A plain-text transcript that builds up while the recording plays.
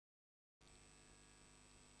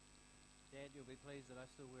Dad, you'll be pleased that I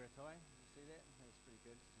still wear a tie. Did you see that? That's pretty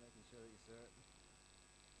good. Just making sure that you saw it.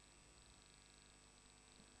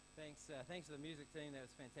 Thanks to the music team. That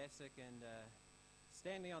was fantastic. And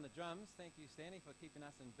Stanley on the drums. Thank you, Stanley, for keeping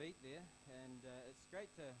us in beat there. And it's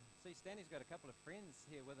great to see Stanley's got a couple of friends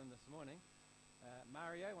here with him this morning.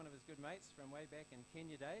 Mario, one of his good mates from way back in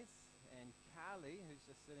Kenya days, and Carly, who's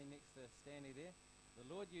just sitting next to Stanley there. The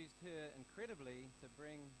Lord used her incredibly to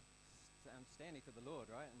bring Stanley to the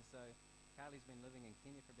Lord, right? And so Carly's been living in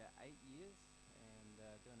Kenya for about 8 years and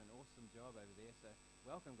doing an awesome job over there. So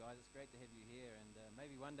welcome, guys. It's great to have you here. And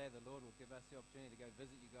maybe one day the Lord will give us the opportunity to go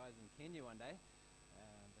visit you guys in Kenya one day.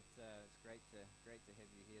 But it's great to have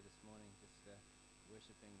you here this morning, just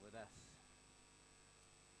worshiping with us.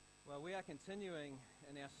 Well, we are continuing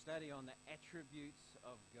in our study on the attributes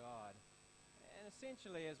of God. And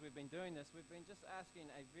essentially, as we've been doing this, we've been just asking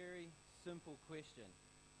a very simple question.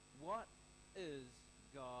 What is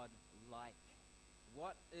God like?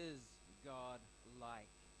 What is God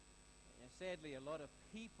like? You know, sadly, a lot of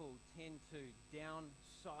people tend to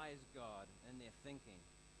downsize God in their thinking.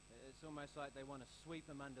 It's almost like they want to sweep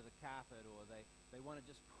him under the carpet, or they want to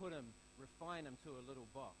just refine him to a little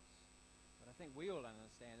box. But I think we all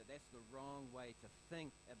understand that that's the wrong way to think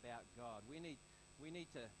about God. We need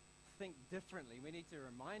to think differently. We need to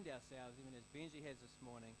remind ourselves, even as Benji has this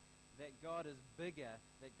morning, that God is bigger,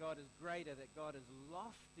 that God is greater, that God is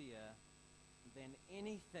loftier than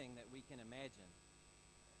anything that we can imagine.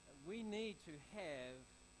 We need to have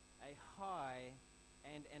a high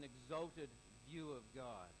and an exalted view of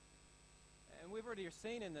God. And we've already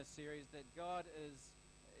seen in this series that God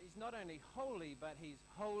He's not only holy, but He's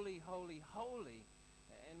holy, holy, holy.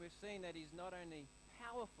 And we've seen that He's not only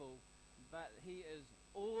powerful, but He is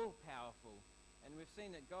all-powerful. And we've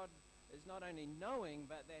seen that God is not only knowing,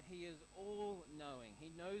 but that He is all-knowing.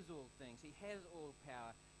 He knows all things. He has all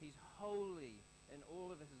power. He's holy in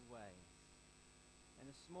all of His ways. And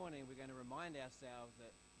this morning we're going to remind ourselves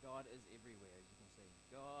that God is everywhere, as you can see.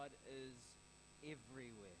 God is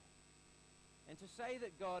everywhere. And to say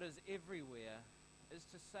that God is everywhere is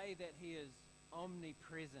to say that He is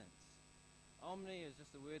omnipresent. Omni is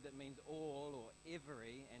just a word that means all or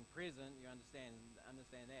every, and present, you understand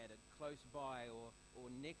that, close by or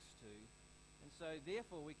next to. And so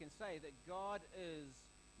therefore we can say that God is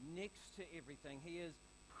next to everything. He is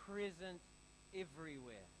present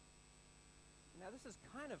everywhere. Now this is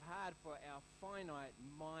kind of hard for our finite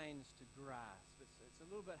minds to grasp. It's a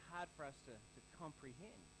little bit hard for us to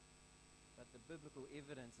comprehend. But the biblical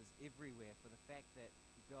evidence is everywhere for the fact that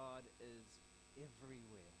God is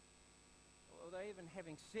everywhere. Although even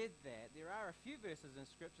having said that, there are a few verses in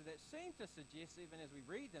Scripture that seem to suggest, even as we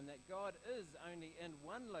read them, that God is only in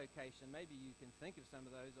one location. Maybe you can think of some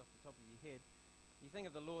of those off the top of your head. You think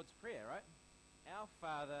of the Lord's Prayer, right? Our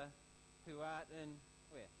Father who art in,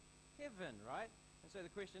 where? Heaven, right? And so the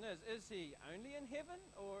question is He only in heaven,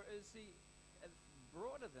 or is He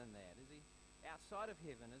broader than that? Is He outside of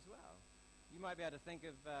heaven as well? You might be able to think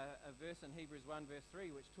of a verse in Hebrews 1 verse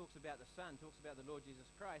 3 which talks about the Son, talks about the Lord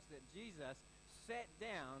Jesus Christ, that Jesus sat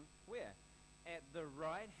down, where? At the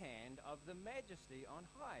right hand of the Majesty on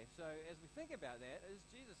high. So as we think about that, is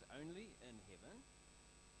Jesus only in heaven?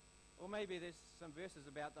 Or maybe there's some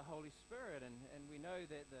verses about the Holy Spirit, and we know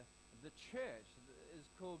that the church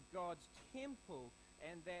is called God's temple,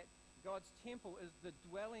 and that God's temple is the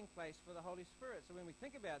dwelling place for the Holy Spirit. So when we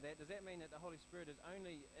think about that, does that mean that the Holy Spirit is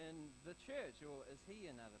only in the church, or is He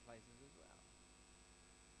in other places as well?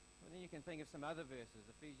 Well, then you can think of some other verses.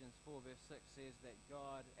 Ephesians 4 verse 6 says that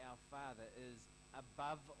God, our Father, is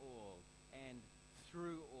above all and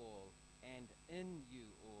through all and in you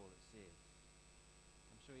all, it says.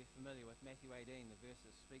 I'm sure you're familiar with Matthew 18, the verse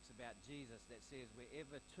that speaks about Jesus, that says,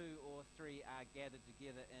 wherever 2 or 3 are gathered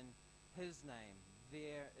together in His name,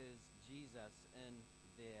 there is Jesus in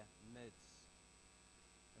their midst.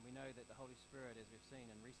 And we know that the Holy Spirit, as we've seen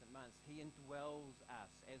in recent months, He indwells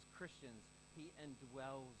us. As Christians, He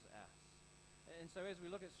indwells us. And so as we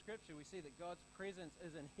look at Scripture, we see that God's presence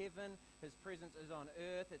is in heaven, His presence is on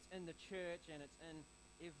earth, it's in the church, and it's in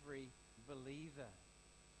every believer.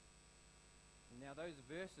 Now those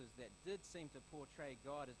verses that did seem to portray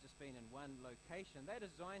God as just being in one location, they're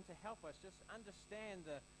designed to help us just understand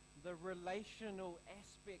the relational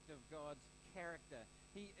aspect of God's character.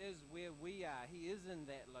 He is where we are. He is in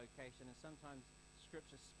that location, and sometimes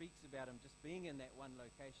Scripture speaks about Him just being in that one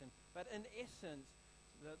location. But in essence,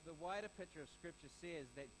 the wider picture of Scripture says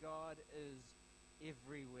that God is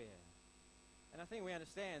everywhere. And I think we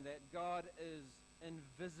understand that God is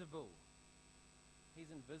invisible. He's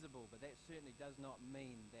invisible, but that certainly does not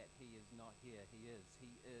mean that He is not here. He is.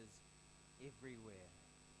 He is everywhere.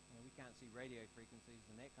 We can't see radio frequencies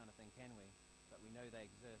and that kind of thing, can we? But we know they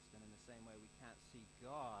exist. And in the same way, we can't see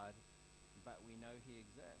God, but we know he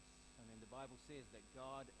exists. The Bible says that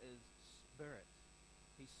God is spirit.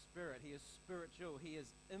 He's spirit. He is spiritual. He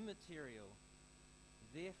is immaterial.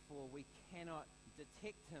 Therefore, we cannot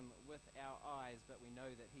detect him with our eyes, but we know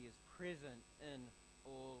that he is present in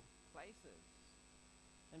all places.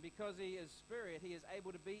 And because he is spirit, he is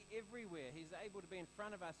able to be everywhere. He's able to be in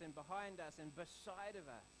front of us and behind us and beside of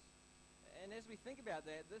us. And as we think about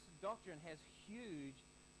that, this doctrine has huge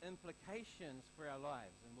implications for our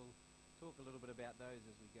lives. And we'll talk a little bit about those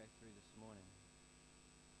as we go through this morning.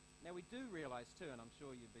 Now we do realize too, and I'm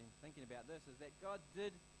sure you've been thinking about this, is that God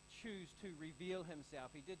did choose to reveal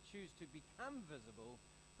himself. He did choose to become visible,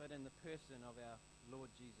 but in the person of our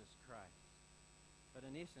Lord Jesus Christ. But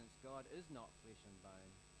in essence, God is not flesh and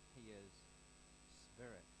bone. He is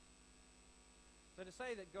spirit. So to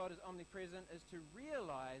say that God is omnipresent is to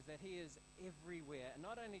realize that he is everywhere. And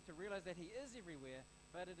not only to realize that he is everywhere,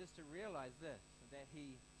 but it is to realize this, that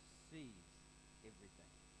he sees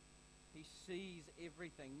everything. He sees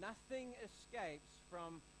everything. Nothing escapes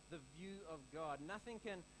from the view of God. Nothing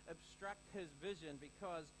can obstruct his vision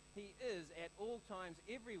because he is at all times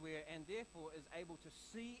everywhere and therefore is able to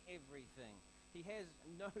see everything. He has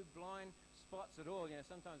no blind spots at all.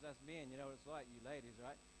 Sometimes us men, what it's like, you ladies,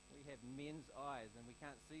 right? We have men's eyes and we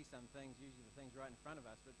can't see some things, usually the things right in front of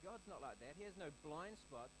us. But God's not like that. He has no blind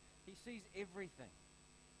spots. He sees everything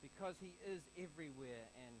because he is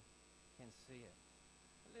everywhere and can see it.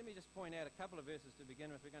 Let me just point out a couple of verses to begin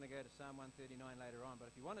with. We're going to go to Psalm 139 later on. But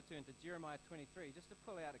if you want to turn to Jeremiah 23, just to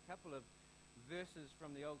pull out a couple of verses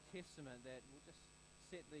from the Old Testament that will just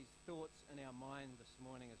set these thoughts in our mind this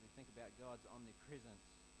morning as we think about God's omnipresence.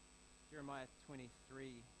 Jeremiah 23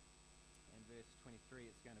 and verse 23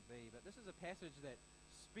 it's going to be. But this is a passage that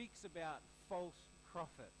speaks about false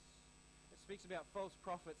prophets. It speaks about false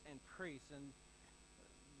prophets and priests. And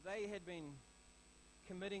they had been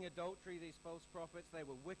committing adultery, these false prophets. They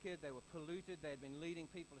were wicked, they were polluted, they had been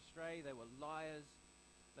leading people astray, they were liars.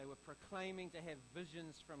 They were proclaiming to have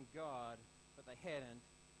visions from God, but they hadn't.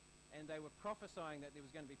 And they were prophesying that there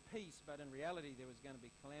was going to be peace, but in reality there was going to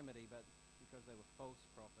be calamity, but because they were false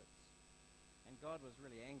prophets. And God was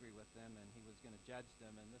really angry with them, and he was going to judge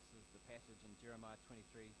them. And this is the passage in Jeremiah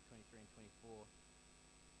 23 and 24.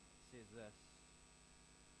 It says this.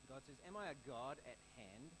 God says, "Am I a God at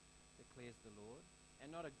hand, declares the Lord, and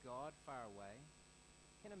not a God far away?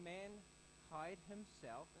 Can a man hide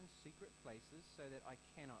himself in secret places so that I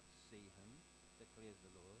cannot see him, declares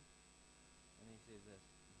the Lord?" And he says this,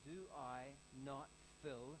 "Do I not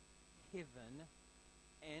fill heaven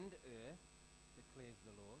and earth, declares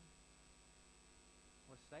the Lord?"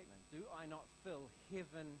 What a statement. Do I not fill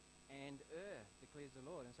heaven and earth, declares the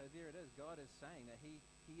Lord. And so there it is. God is saying that he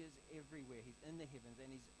is everywhere. He's in the heavens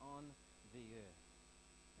and he's on the earth.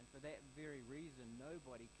 And for that very reason,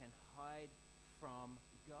 nobody can hide from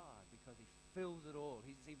God because he fills it all.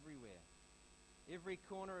 He's everywhere. Every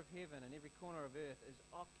corner of heaven and every corner of earth is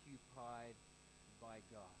occupied by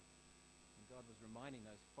God. And God was reminding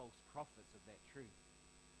those false prophets of that truth.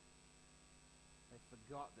 They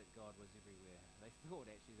forgot that God was everywhere. They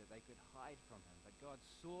thought actually that they could hide from him. But God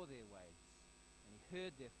saw their ways and he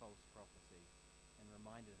heard their false prophecy and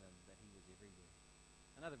reminded them that he was everywhere.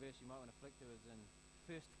 Another verse you might want to flick to is in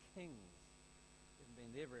 1 Kings. We haven't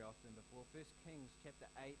been there very often before. 1 Kings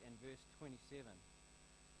chapter 8 and verse 27.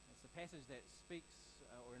 It's a passage that speaks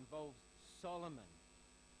or involves Solomon.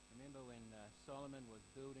 Remember when Solomon was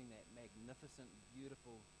building that magnificent,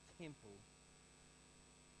 beautiful temple.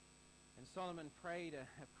 And Solomon prayed a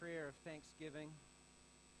prayer of thanksgiving.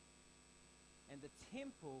 And the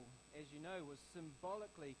temple, as you know, was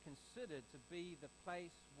symbolically considered to be the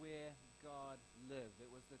place where God lived.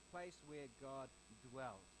 It was the place where God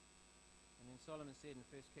dwelt. And then Solomon said in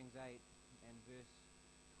 1 Kings 8 and verse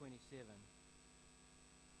 27,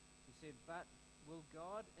 he said, "But will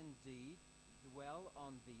God indeed dwell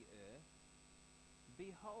on the earth?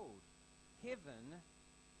 Behold, heaven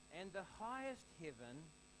and the highest heaven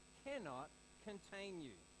cannot contain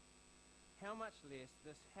you. How much less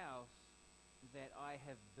this house that I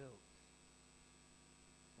have built?"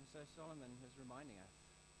 And so Solomon is reminding us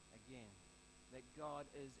again that God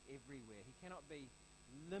is everywhere. He cannot be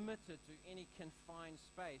limited to any confined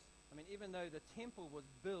space. Even though the temple was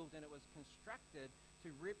built and it was constructed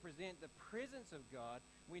to represent the presence of God,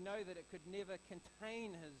 we know that it could never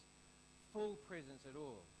contain his full presence at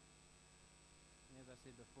all. And as I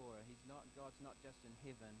said before, God's not just in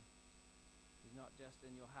heaven. He's not just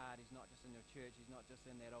in your heart. He's not just in your church. He's not just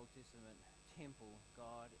in that Old Testament temple.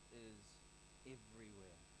 God is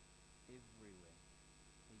everywhere. Everywhere.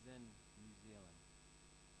 He's Zealand.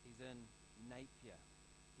 He's in Napier.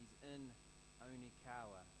 He's in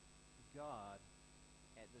Onikawa. God,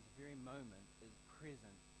 at this very moment, is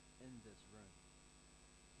present in this room.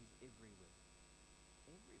 He's everywhere.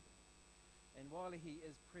 Everywhere. And while he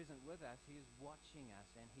is present with us, he is watching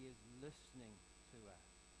us and he is listening to us.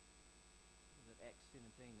 Is it Acts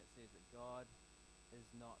 17 that says that God is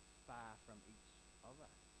not far from each of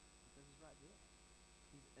us? Because he's right there.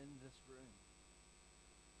 He's in this room.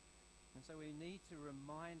 And so we need to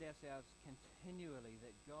remind ourselves continually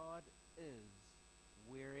that God is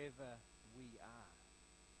wherever we are.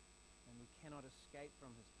 And we cannot escape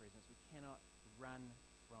from his presence. We cannot run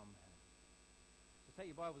from him. So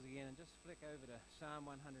take your Bibles again and just flick over to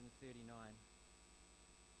Psalm 139.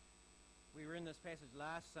 We were in this passage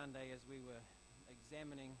last Sunday as we were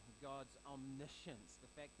examining God's omniscience,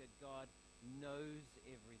 the fact that God knows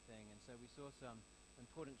everything. And so we saw some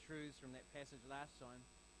important truths from that passage last time.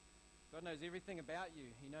 God knows everything about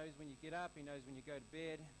you. He knows when you get up. He knows when you go to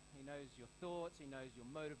bed. He knows your thoughts. He knows your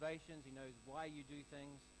motivations. He knows why you do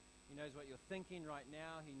things. He knows what you're thinking right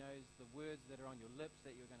now. He knows the words that are on your lips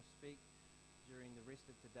that you're going to speak during the rest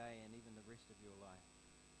of today and even the rest of your life.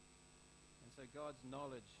 And so God's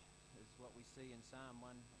knowledge is what we see in Psalm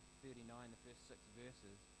 139, the first 6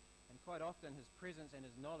 verses. And quite often his presence and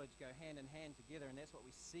his knowledge go hand in hand together, and that's what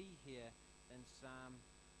we see here in Psalm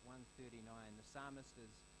 139. The psalmist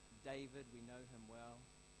is David. We know him well.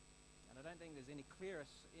 And I don't think there's any clearer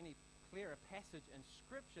passage in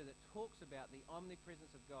Scripture that talks about the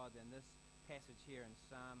omnipresence of God than this passage here in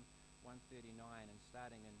Psalm 139, and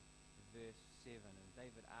starting in verse 7. And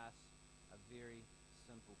David asks a very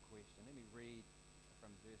simple question. Let me read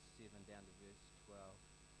from verse 7 down to verse 12.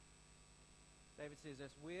 David says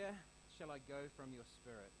this: "Where shall I go from your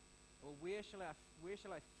spirit? Or where shall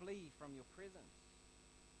I flee from your presence?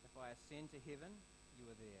 If I ascend to heaven, you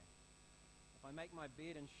are there. If I make my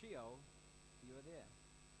bed in Sheol, you are there.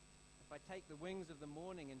 If I take the wings of the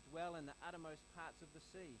morning and dwell in the uttermost parts of the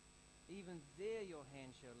sea, even there your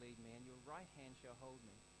hand shall lead me, and your right hand shall hold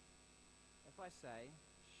me. If I say,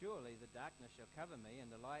 surely the darkness shall cover me, and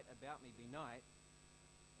the light about me be night,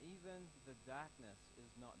 even the darkness is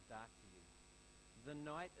not dark to you. The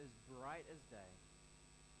night is bright as day,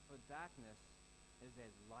 for darkness is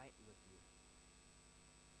as light with you."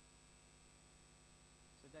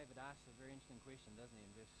 So David asks a very interesting question, doesn't he,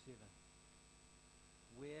 in verse 7.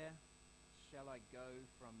 Where shall I go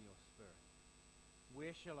from your spirit?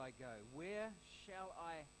 Where shall I go? Where shall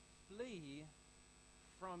I flee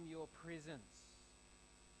from your presence?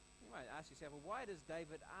 You might ask yourself, well, why does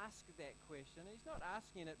David ask that question? He's not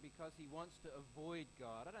asking it because he wants to avoid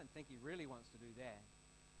God. I don't think he really wants to do that.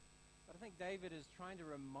 But I think David is trying to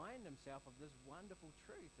remind himself of this wonderful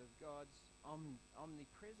truth of God's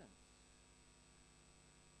omnipresence.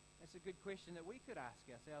 That's a good question that we could ask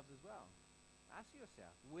ourselves as well. Ask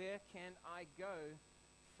yourself, where can I go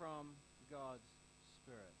from God's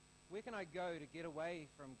Spirit? Where can I go to get away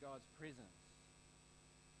from God's presence?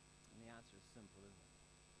 And the answer is simple, isn't it?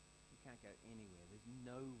 You can't go anywhere. There's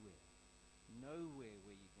nowhere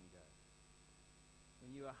where you can go.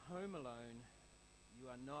 When you are home alone, you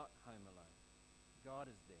are not home alone. God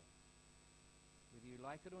is there. Whether you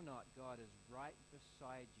like it or not, God is right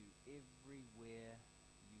beside you everywhere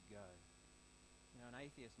you go. You know, an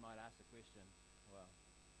atheist might ask the question, well,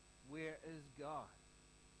 where is God?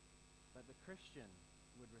 But the Christian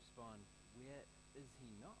would respond, where is he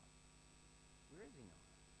not? Where is he not?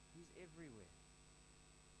 He's everywhere.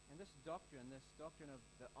 And this doctrine of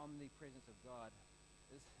the omnipresence of God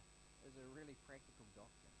is a really practical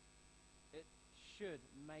doctrine. It should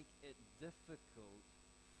make it difficult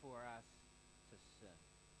for us to sin.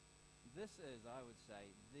 This is, I would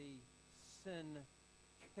say, the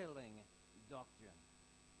sin-killing doctrine.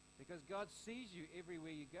 Because God sees you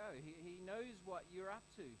everywhere you go. He knows what you're up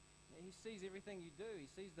to. He sees everything you do. He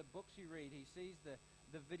sees the books you read. He sees the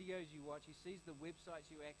videos you watch. He sees the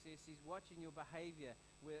websites you access. He's watching your behavior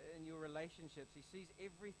in your relationships. He sees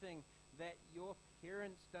everything that your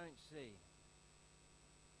parents don't see.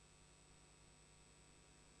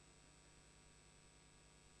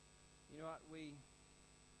 You know what? We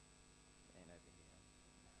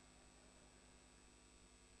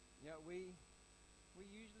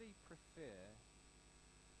usually prefer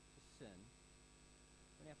to sin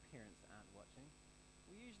when our parents aren't watching.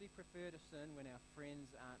 We usually prefer to sin when our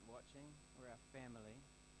friends aren't watching or our family,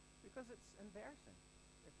 because it's embarrassing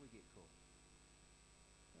if we get caught.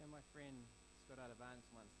 You know, my friend Scott Artavanus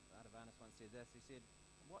once said this. He said,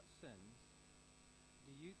 "What sins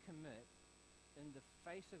do you commit in the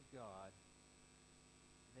face of God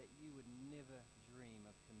that you would never dream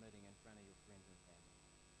of committing in front of your friends and family?"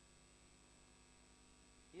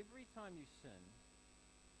 every time you sin,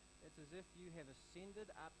 it's as if you have ascended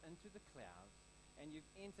up into the clouds and you've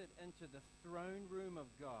entered into the throne room of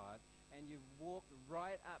God and you've walked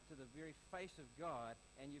right up to the very face of God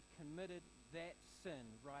and you've committed that sin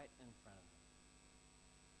right in front of him.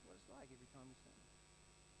 That's what it's like every time you sin.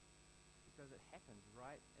 Because it happens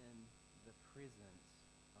right in the presence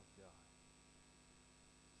of God.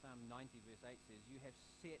 Psalm 90 verse 8 says, "You have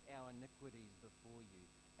set our iniquities before you,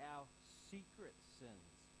 our secret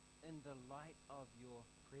sins in the light of your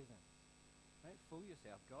presence." Don't fool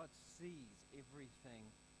yourself. God sees everything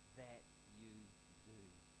that you do.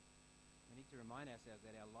 We need to remind ourselves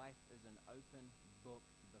that our life is an open book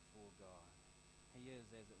before God. He is,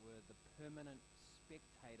 as it were, the permanent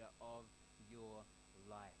spectator of your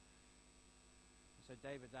life. And so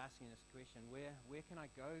David's asking this question, where can I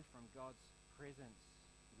go from God's presence?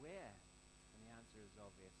 Where? And the answer is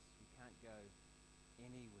obvious. You can't go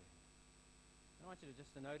anywhere. I want you to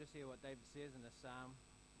just to notice here what David says in the psalm.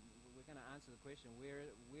 We're going to answer the question,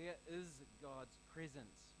 where is God's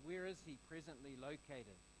presence? Where is he presently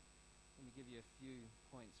located? Let me give you a few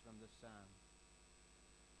points from this psalm.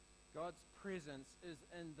 God's presence is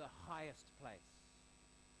in the highest place.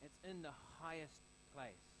 It's in the highest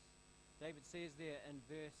place. David says there in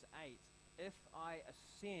verse 8, "If I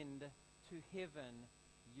ascend to heaven,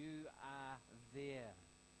 you are there."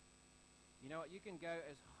 You know what? You can go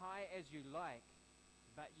as high as you like,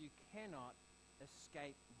 but you cannot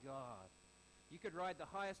escape God. You could ride the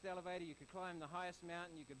highest elevator, you could climb the highest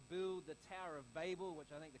mountain, you could build the Tower of Babel,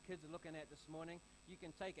 which I think the kids are looking at this morning. You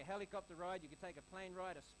can take a helicopter ride, you could take a plane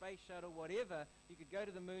ride, a space shuttle, whatever. You could go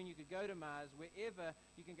to the moon, you could go to Mars, wherever.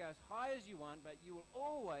 You can go as high as you want, but you will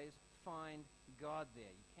always find God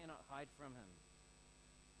there. You cannot hide from him.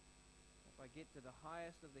 If I get to the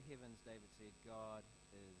highest of the heavens, David said, God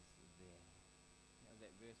is there. That was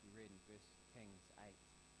that verse we read in 1 Kings 8.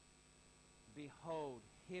 "Behold,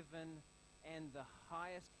 heaven and the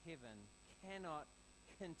highest heaven cannot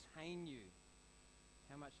contain you.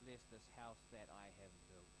 How much less this house that I have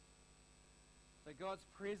built." So God's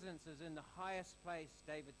presence is in the highest place,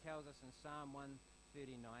 David tells us in Psalm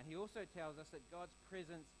 139. He also tells us that God's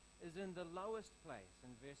presence is in the lowest place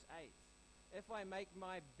in verse 8. "If I make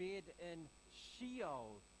my bed in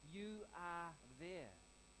Sheol, you are there."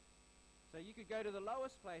 So you could go to the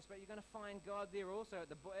lowest place, but you're going to find God there also. At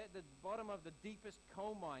the bottom of the deepest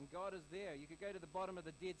coal mine, God is there. You could go to the bottom of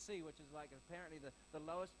the Dead Sea, which is like apparently the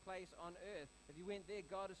lowest place on earth. If you went there,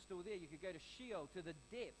 God is still there. You could go to Sheol, to the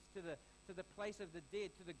depths, to the place of the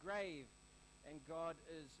dead, to the grave, and God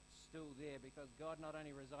is still there, because God not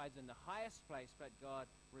only resides in the highest place, but God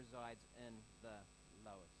resides in the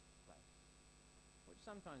lowest place. Which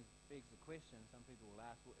sometimes begs the question, some people will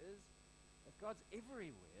ask, well, if God's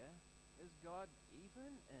everywhere, is God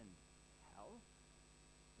even in hell?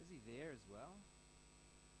 Is he there as well?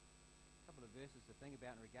 A couple of verses to think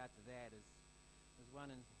about in regard to that is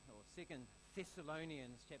one in 2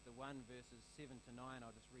 Thessalonians chapter 1 verses 7 to 9.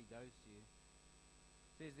 I'll just read those to you.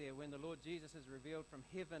 It says there, "When the Lord Jesus is revealed from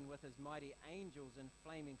heaven with his mighty angels in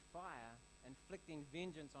flaming fire, inflicting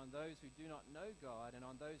vengeance on those who do not know God and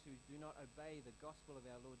on those who do not obey the gospel of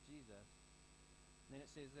our Lord Jesus." And then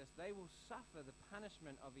it says this, "They will suffer the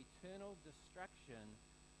punishment of eternal destruction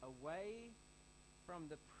away from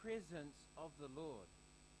the presence of the Lord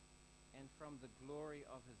and from the glory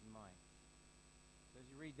of his might." So as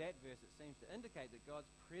you read that verse, it seems to indicate that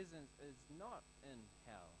God's presence is not in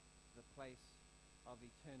hell, the place of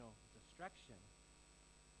eternal destruction.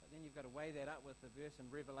 But then you've got to weigh that up with the verse in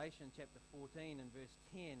Revelation chapter 14 and verse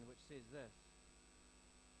 10, which says this,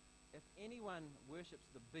 "If anyone worships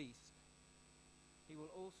the beast, he will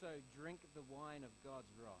also drink the wine of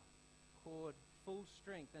God's wrath, poured full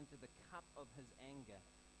strength into the cup of his anger.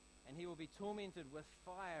 And he will be tormented with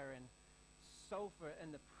fire and sulfur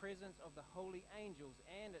in the presence of the holy angels,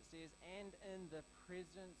 and it says, and in the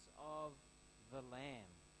presence of the Lamb."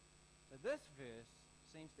 So this verse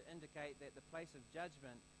seems to indicate that the place of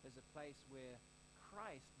judgment is a place where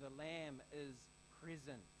Christ, the Lamb, is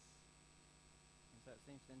present. And so it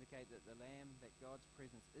seems to indicate that that God's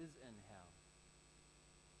presence is in hell.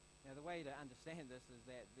 Now, the way to understand this is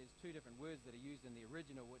that there's two different words that are used in the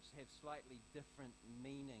original which have slightly different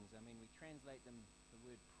meanings. I mean, we translate the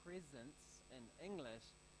word presence in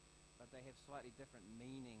English, but they have slightly different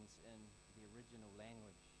meanings in the original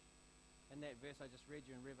language. In that verse I just read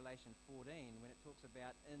you in Revelation 14, when it talks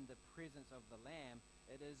about in the presence of the Lamb,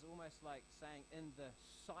 it is almost like saying in the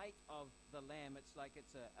sight of the Lamb. It's like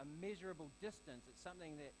it's a measurable distance. It's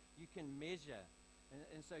something that you can measure.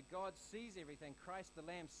 And so God sees everything. Christ the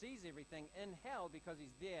Lamb sees everything in hell because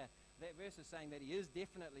he's there. That verse is saying that he is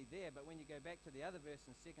definitely there, but when you go back to the other verse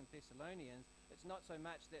in 2 Thessalonians, it's not so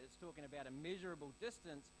much that it's talking about a measurable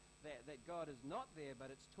distance that God is not there,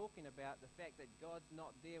 but it's talking about the fact that God's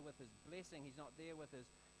not there with his blessing. He's not there with his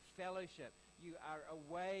fellowship. You are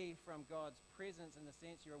away from God's presence in the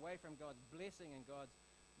sense you're away from God's blessing and God's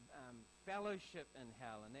fellowship in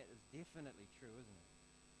hell, and that is definitely true, isn't it?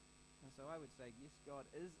 And so I would say, yes, God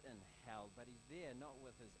is in hell, but he's there not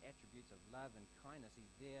with his attributes of love and kindness.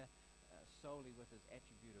 He's there solely with his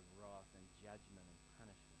attribute of wrath and judgment and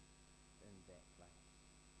punishment in that place.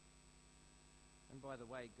 And by the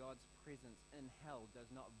way, God's presence in hell does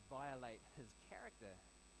not violate his character.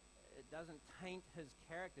 It doesn't taint his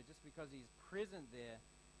character just because he's present there,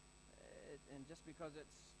 and just because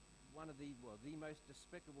it's one of the most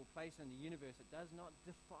despicable place in the universe. It does not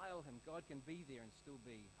defile him. God can be there and still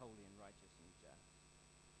be holy and righteous and just.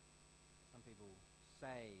 Some people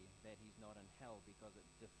say that he's not in hell because it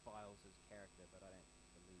defiles his character, but I don't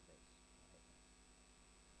believe that's what happens.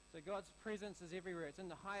 So God's presence is everywhere. It's in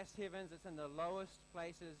the highest heavens. It's in the lowest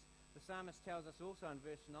places. The psalmist tells us also in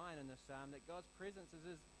verse 9 in the psalm that God's presence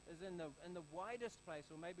is in the widest place,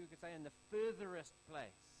 or maybe we could say in the furthest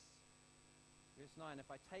place. Verse 9, if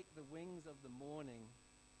I take the wings of the morning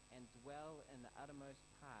and dwell in the uttermost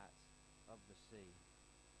parts of the sea.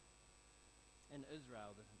 In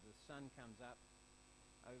Israel, the sun comes up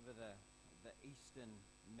over the eastern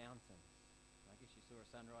mountains. I guess you saw a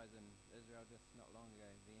sunrise in Israel just not long ago,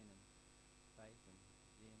 then, and Faith and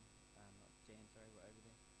Jan, we're over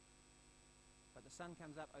there. But the sun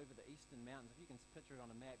comes up over the eastern mountains. If you can picture it on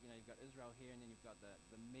a map, you've got Israel here, and then you've got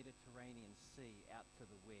the Mediterranean Sea out to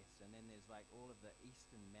the west, and then there's like all of the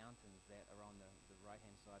eastern mountains that are on the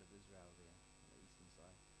right-hand side of Israel there, on the eastern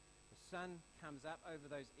side. The sun comes up over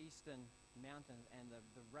those eastern mountains, and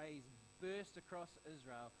the rays burst across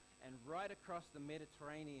Israel and right across the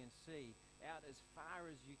Mediterranean Sea, out as far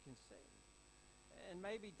as you can see. And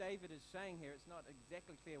maybe David is saying here, it's not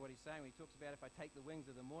exactly clear what he's saying when he talks about if I take the wings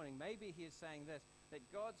of the morning. Maybe he is saying this, that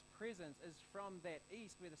God's presence is from that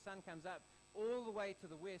east where the sun comes up all the way to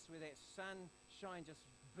the west where that sunshine just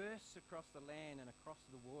bursts across the land and across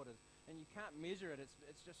the waters. And you can't measure it.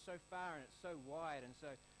 It's just so far and it's so wide. And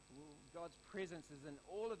so God's presence is in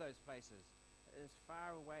all of those places as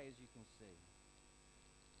far away as you can see.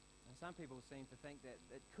 And some people seem to think that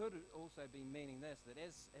it could also be meaning this, that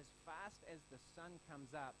as fast as the sun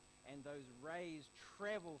comes up and those rays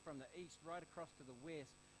travel from the east right across to the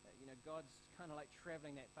west, God's kind of like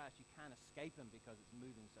traveling that fast. You can't escape him because it's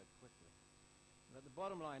moving so quickly. But the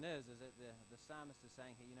bottom line is that the psalmist is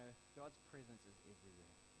saying here, God's presence is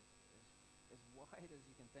everywhere. As wide as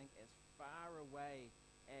you can think, as far away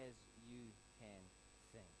as you can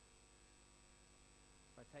think.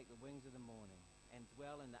 If I take the wings of the morning and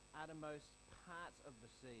dwell in the uttermost parts of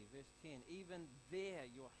the sea. Verse 10, even there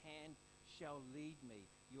your hand shall lead me,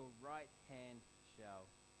 your right hand shall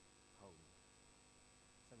hold me.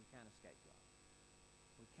 So we can't escape God.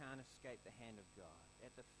 We can't escape the hand of God.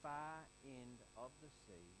 At the far end of the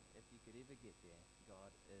sea, if you could ever get there,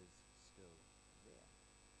 God is still there.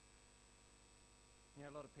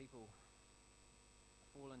 A lot of people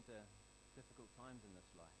fall into difficult times in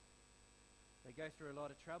this life. They go through a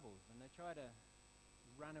lot of troubles, and they try to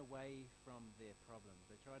run away from their problems.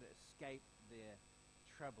 They try to escape their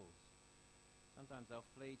troubles. Sometimes they'll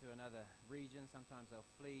flee to another region. Sometimes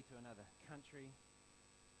they'll flee to another country.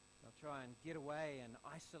 They'll try and get away and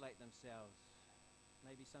isolate themselves.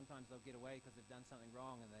 Maybe sometimes they'll get away because they've done something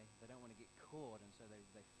wrong and they don't want to get caught, and so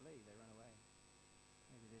they flee, they run away.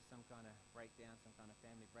 Maybe there's some kind of breakdown, some kind of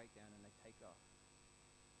family breakdown, and they take off.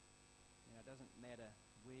 It doesn't matter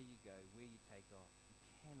where you go, where you take off. You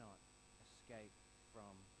cannot escape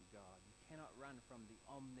from God. You cannot run from the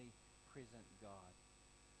omnipresent God.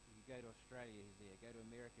 You go to Australia, he's there. Go to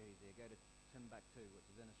America, he's there. Go to Timbuktu, which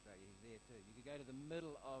is in Australia, he's there too. You could go to the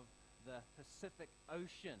middle of the Pacific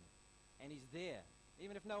Ocean, and he's there.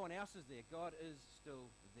 Even if no one else is there, God is still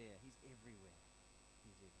there. He's everywhere.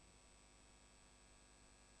 He's everywhere.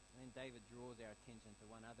 And then David draws our attention to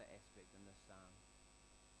one other aspect in this psalm.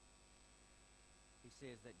 He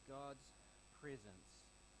says that God's presence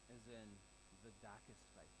is in the darkest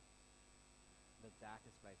places. The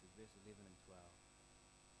darkest places, verse 11 and 12.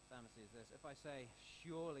 Psalmist says this, if I say,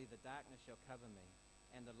 surely the darkness shall cover me,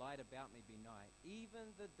 and the light about me be night,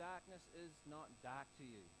 even the darkness is not dark to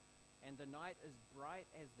you, and the night is bright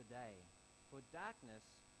as the day, for darkness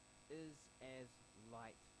is as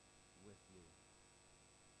light with you.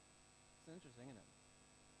 It's interesting, isn't it?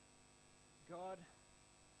 God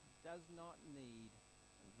does not need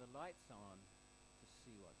the lights on to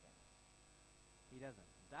see what's happening. He doesn't.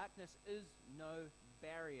 Darkness is no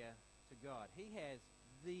barrier to God. He has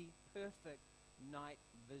the perfect night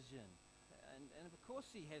vision. And of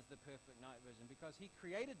course he has the perfect night vision because he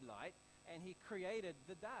created light and he created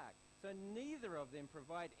the dark. So neither of them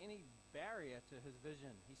provide any barrier to his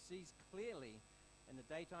vision. He sees clearly in the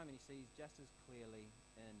daytime and he sees just as clearly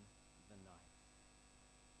in the night.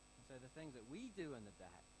 And so the things that we do in the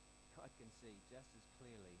dark, God can see just as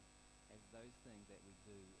clearly as those things that we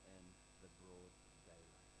do in the broad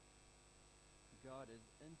daylight. God is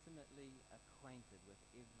intimately acquainted with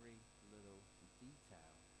every little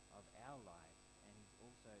detail of our lives, and he's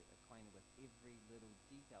also acquainted with every little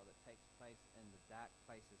detail that takes place in the dark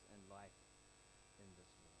places in life in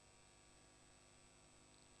this world.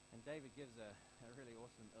 And David gives a really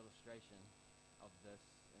awesome illustration of this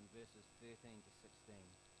in verses 13 to 16.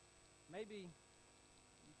 Maybe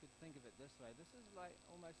you could think of it this way. This is like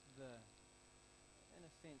almost in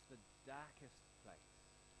a sense, the darkest place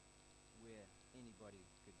where anybody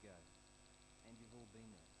could go. And you've all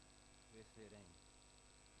been there. Verse 13.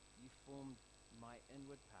 You formed my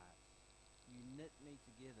inward parts. You knit me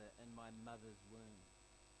together in my mother's womb.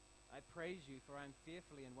 I praise you, for I am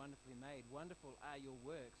fearfully and wonderfully made. Wonderful are your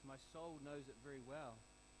works. My soul knows it very well.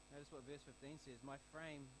 Notice what verse 15 says. My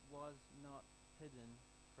frame was not hidden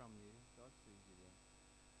from you. God sees you there.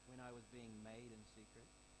 When I was being made in secret,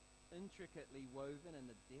 intricately woven in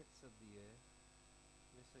the depths of the earth.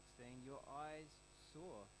 Verse 16. Your eyes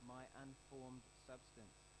saw my unformed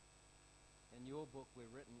substance. In your book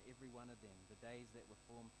were written every one of them, the days that were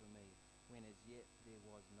formed for me, when as yet there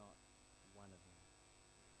was not one of them.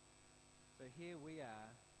 So here we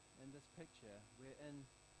are in this picture. We're in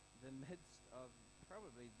the midst of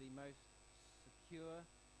probably the most secure,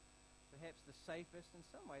 perhaps the safest, in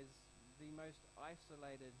some ways the most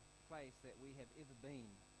isolated place that we have ever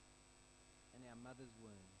been, in our mother's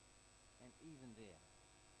womb. And even there,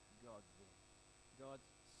 God's there. God's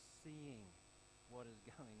seeing what is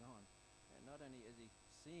going on. And not only is he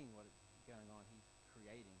seeing what is going on, he's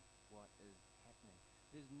creating what is happening.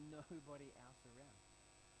 There's nobody else around.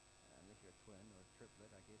 Unless you're a twin or a triplet,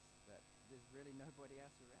 I guess, but there's really nobody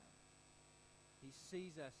else around. He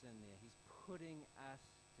sees us in there. He's putting us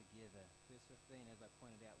together. Verse 15, as I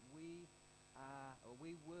pointed out, we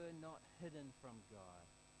were not hidden from God.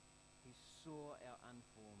 He saw our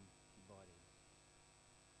unformed bodies.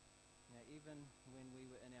 Now, even when we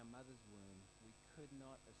were in our mother's womb, we could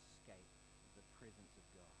not escape the presence of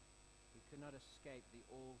God. We could not escape the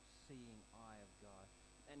all-seeing eye of God.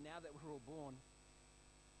 And now that we're all born,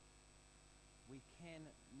 we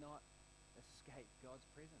cannot escape God's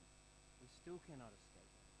presence. We still cannot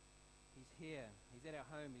escape it. He's here. He's at our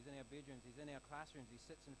home. He's in our bedrooms. He's in our classrooms. He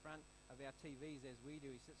sits in front of our TVs as we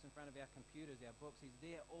do. He sits in front of our computers, our books. He's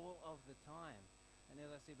there all of the time. And as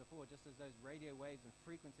I said before, just as those radio waves and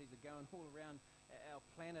frequencies are going all around our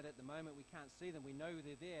planet at the moment, we can't see them. We know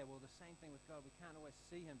they're there. Well, the same thing with God. We can't always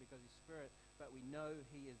see him because he's spirit, but we know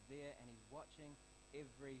he is there and he's watching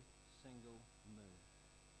every single move.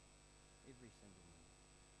 Every single move.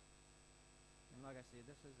 And like I said,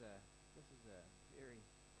 this is a very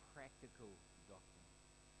practical doctrine.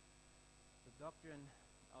 The doctrine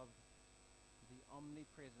of the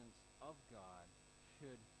omnipresence of God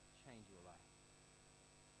should change your life.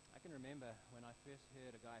 I can remember when I first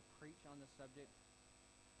heard a guy preach on this subject,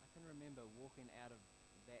 I can remember walking out of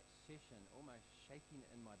that session almost shaking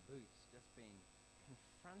in my boots, just being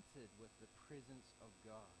confronted with the presence of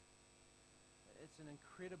God. It's an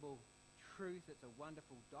incredible truth. It's a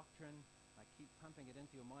wonderful doctrine. I keep pumping it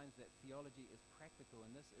into your minds that theology is practical,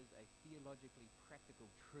 and this is a theologically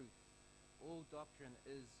practical truth. All doctrine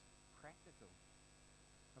is practical.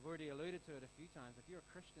 I've already alluded to it a few times. If you're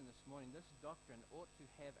a Christian this morning, this doctrine ought to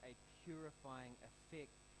have a purifying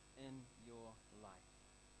effect in your life.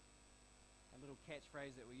 A little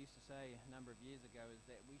catchphrase that we used to say a number of years ago is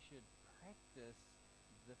that we should practice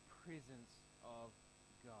the presence of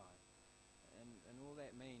God. And all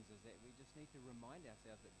that means is that we just need to remind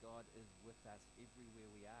ourselves that God is with us everywhere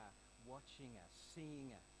we are, watching us,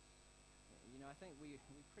 seeing us. You know, I think we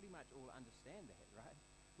pretty much all understand that, right?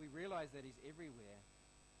 We realize that he's everywhere.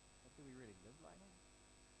 But do we really live like that?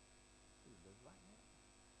 Do we live like that?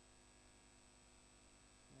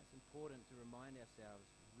 And it's important to remind ourselves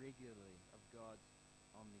regularly of God's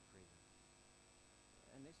omnipresence.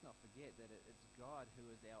 And let's not forget that it's God who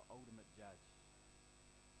is our ultimate judge.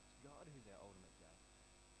 It's God who's our ultimate judge.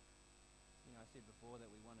 You know, I said before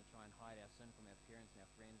that we want to try and hide our sin from our parents and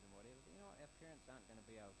our friends and whatever. But you know what? Our parents aren't going to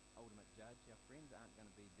be our ultimate judge. Our friends aren't going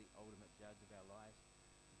to be the ultimate judge of our lives.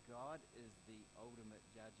 God is the ultimate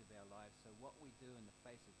judge of our lives. So what we do in the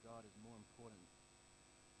face of God is more important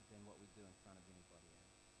than what we do in front of anybody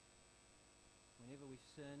else. Whenever we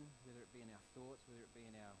sin, whether it be in our thoughts, whether it be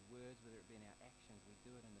in our words, whether it be in our actions, we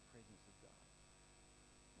do it in the presence of God.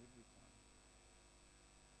 Every time.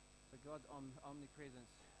 So God's omnipresence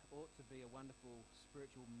ought to be a wonderful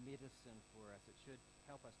spiritual medicine for us. It should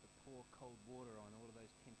help us to pour cold water on all of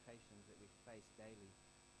those temptations that we face daily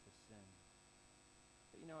to sin.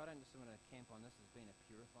 But I don't just want to camp on this as being a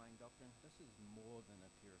purifying doctrine. This is more than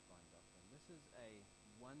a purifying doctrine. This is a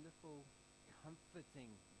wonderful,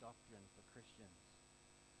 comforting doctrine for Christians.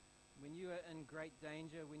 When you are in great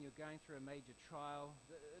danger, when you're going through a major trial,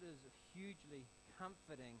 it is hugely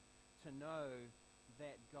comforting to know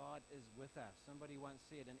that God is with us. Somebody once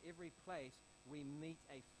said, in every place we meet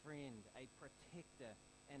a friend, a protector,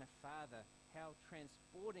 and a father. How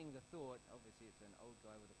transporting the thought, obviously it's an old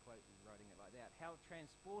guy with a quote who's writing it like that, how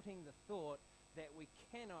transporting the thought that we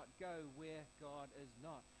cannot go where God is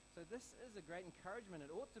not. So this is a great encouragement.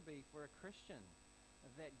 It ought to be for a Christian,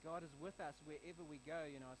 that God is with us wherever we go.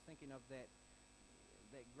 I was thinking of that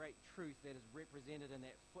great truth that is represented in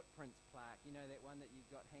that footprints plaque, that one that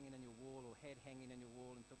you've got hanging in your wall or had hanging in your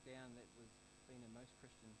wall and took down, that was been in most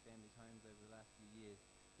Christian families' homes over the last few years.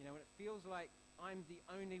 When it feels like I'm the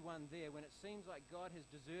only one there, when it seems like God has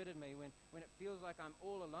deserted me, when it feels like I'm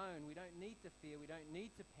all alone, we don't need to fear, we don't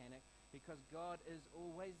need to panic, because God is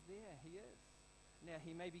always there. He is. Now,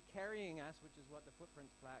 He may be carrying us, which is what the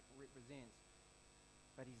footprints plaque represents,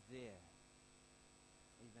 but He's there,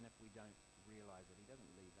 even if we don't realize it. He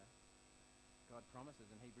doesn't leave us. God promises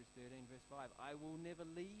in Hebrews 13, verse 5, I will never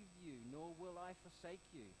leave you, nor will I forsake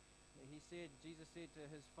you. Jesus said to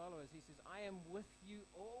His followers, He says, I am with you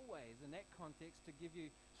always, in that context, to give you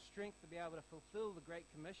strength to be able to fulfill the Great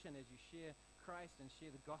Commission as you share Christ and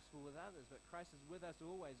share the gospel with others. But Christ is with us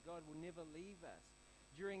always. God will never leave us.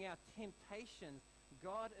 During our temptations,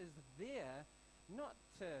 God is there, not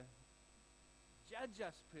to judge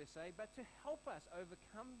us per se, but to help us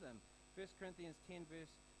overcome them. 1 Corinthians 10,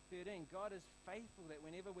 verse 13, God is faithful that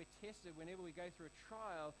whenever we're tested, whenever we go through a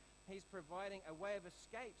trial, He's providing a way of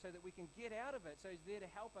escape so that we can get out of it. So He's there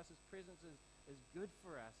to help us. His presence is good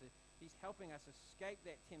for us. He's helping us escape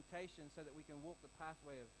that temptation so that we can walk the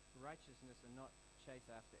pathway of righteousness and not chase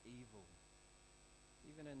after evil.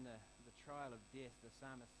 Even in the trial of death, the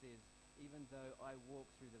psalmist says, even though I walk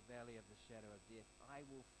through the valley of the shadow of death, I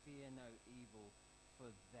will fear no evil,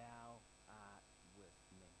 for Thou art with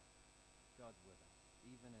me. God's with us,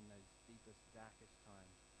 even in those deepest, darkest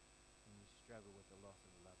times when you struggle with the loss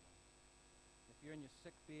of a loved one. If you're in your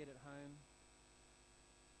sick bed at home,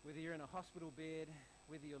 whether you're in a hospital bed,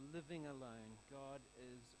 whether you're living alone, God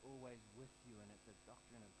is always with you, and it's a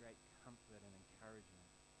doctrine of great comfort and encouragement.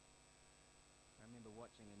 I remember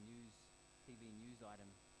watching a TV news item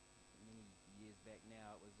many years back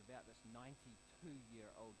now. It was about this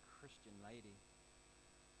 92-year-old Christian lady.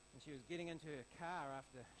 And she was getting into her car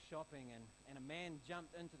after shopping, and a man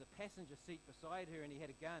jumped into the passenger seat beside her, and he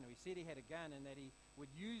had a gun. He said he had a gun and that he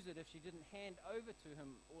would use it if she didn't hand over to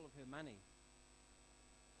him all of her money.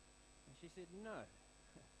 And she said, no.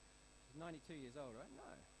 She's 92 years old, right?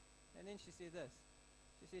 No. And then she said this.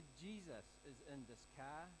 She said, Jesus is in this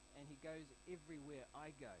car, and He goes everywhere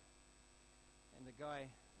I go. And the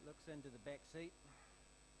guy looks into the back seat.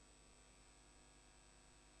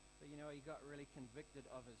 But he got really convicted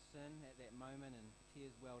of his sin at that moment, and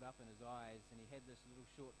tears welled up in his eyes, and he had this little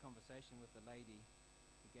short conversation with the lady.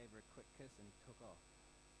 He gave her a quick kiss, and he took off.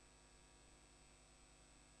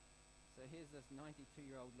 So here's this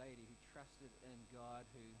 92-year-old lady who trusted in God,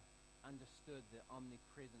 who understood the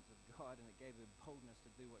omnipresence of God, and it gave her boldness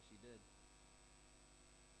to do what she did.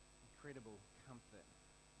 Incredible comfort,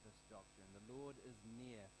 this doctrine. The Lord is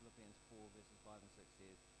near, Philippians 4, verses 5 and 6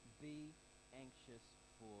 says, be anxious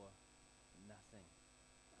for nothing.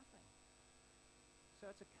 Nothing. So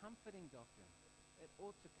it's a comforting doctrine. It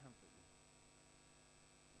ought to comfort you.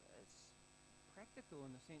 It's practical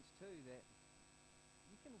in the sense, too, that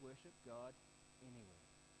you can worship God anywhere.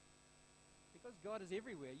 Because God is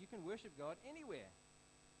everywhere, you can worship God anywhere.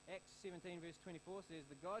 Acts 17, verse 24 says,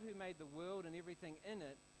 the God who made the world and everything in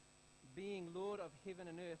it, being Lord of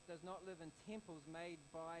heaven and earth, does not live in temples made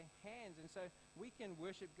by hands. And so we can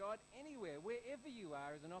worship God anywhere. Wherever you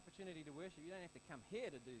are is an opportunity to worship. You don't have to come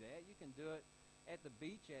here to do that. You can do it at the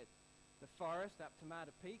beach, at the forest, up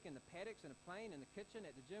Tomato Peak, in the paddocks, in a plane, in the kitchen,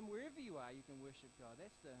 at the gym. Wherever you are, you can worship God.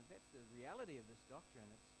 That's the reality of this doctrine.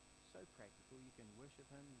 It's so practical. You can worship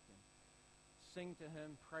Him. You can sing to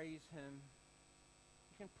Him, praise Him.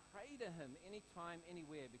 You can pray to Him anytime,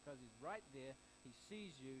 anywhere, because He's right there. He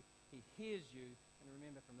sees you. He hears you, and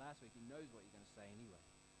remember from last week, He knows what you're going to say anyway,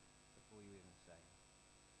 before you even say it.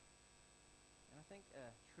 And I think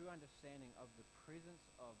a true understanding of the presence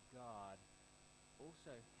of God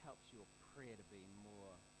also helps your prayer to be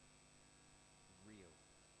more real.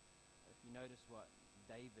 If you notice what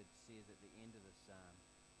David says at the end of the psalm,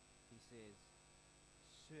 he says,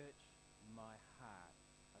 "Search my heart,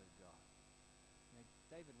 O God." You know,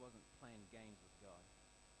 David wasn't playing games with God.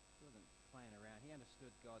 He wasn't playing around. He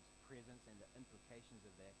understood God's presence and the implications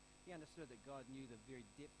of that. He understood that God knew the very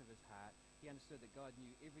depth of his heart. He understood that God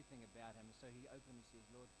knew everything about him. And so he openly says,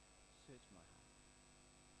 "Lord, search my heart.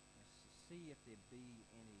 See if there be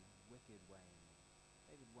any wicked way in me."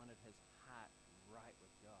 David wanted his heart right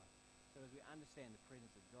with God. So as we understand the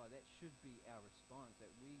presence of God, that should be our response,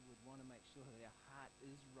 that we would want to make sure that our heart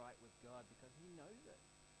is right with God because he knows it.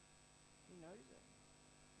 He knows it.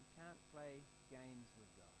 You can't play games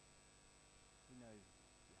with God. He knows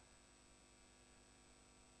your heart.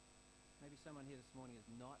 Maybe someone here this morning is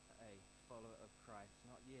not a follower of Christ,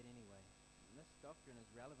 not yet anyway. And this doctrine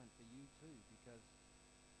is relevant for you too, because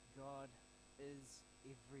God is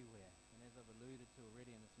everywhere. And as I've alluded to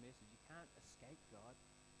already in this message, you can't escape God.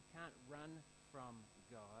 You can't run from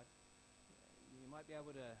God. You might be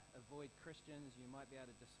able to avoid Christians. You might be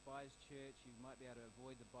able to despise church. You might be able to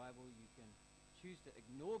avoid the Bible. You can choose to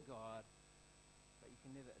ignore God, but you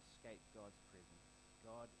can never escape God's presence.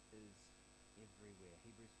 God is everywhere.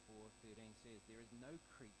 Hebrews 4:13 says, "There is no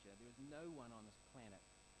creature, there is no one on this planet.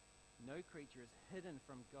 No creature is hidden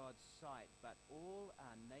from God's sight, but all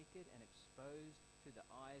are naked and exposed to the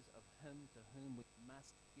eyes of him to whom we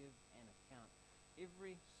must give an account."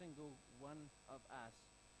 Every single one of us,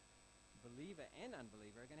 believer and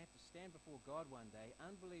unbeliever, are going to have to stand before God one day.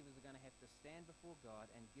 Unbelievers are going to have to stand before God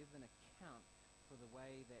and give an account for the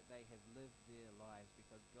way that they have lived their lives,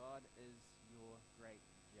 because God is your great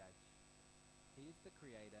judge. He is the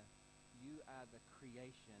creator. You are the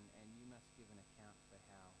creation, and you must give an account for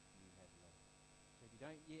how you have lived. So if you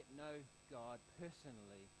don't yet know God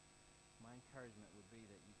personally, my encouragement would be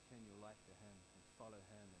that you turn your life to him and follow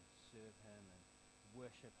him and serve him and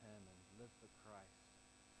worship him and live for Christ.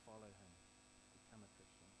 Follow him. Become a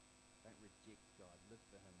Christian. Don't reject God. Live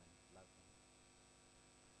for him and love him.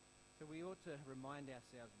 So we ought to remind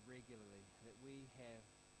ourselves regularly that we have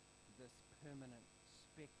this permanent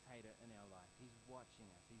spectator in our life. He's watching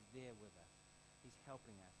us. He's there with us. He's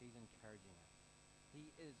helping us. He's encouraging us.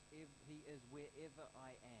 He is wherever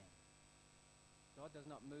I am. God does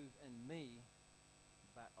not move in me,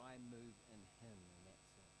 but I move in him in that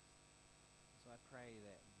sense. So I pray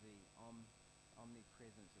that the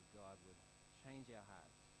omnipresence of God would change our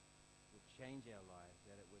hearts, would change our lives,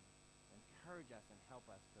 that it would encourage us and help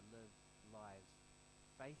us to live lives,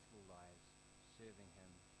 faithful lives, serving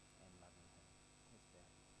him and loving him. Let's bow.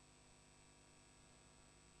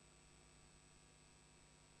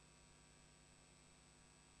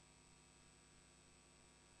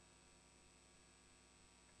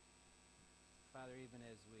 Father, even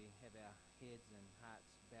as we have our heads and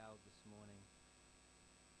hearts bowed this morning,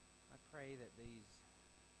 I pray that these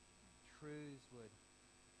truths would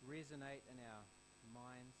resonate in our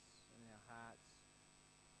minds and in our hearts.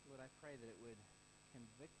 Lord, I pray that it would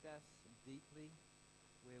convict us deeply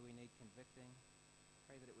where we need convicting.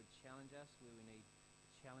 Pray that it would challenge us where we need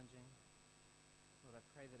challenging. Lord, I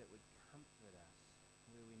pray that it would comfort us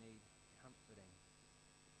where we need comforting.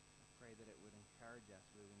 I pray that it would encourage us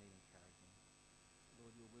where we need encouraging.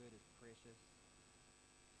 Lord, your word is precious.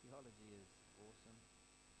 Theology is awesome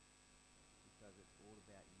because it's all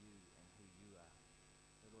about you and who you are.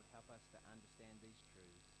 So Lord, help us to understand these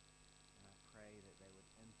truths, and I pray that they would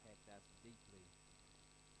impact us deeply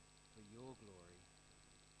for your glory,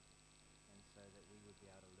 and so that we would be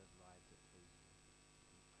able to live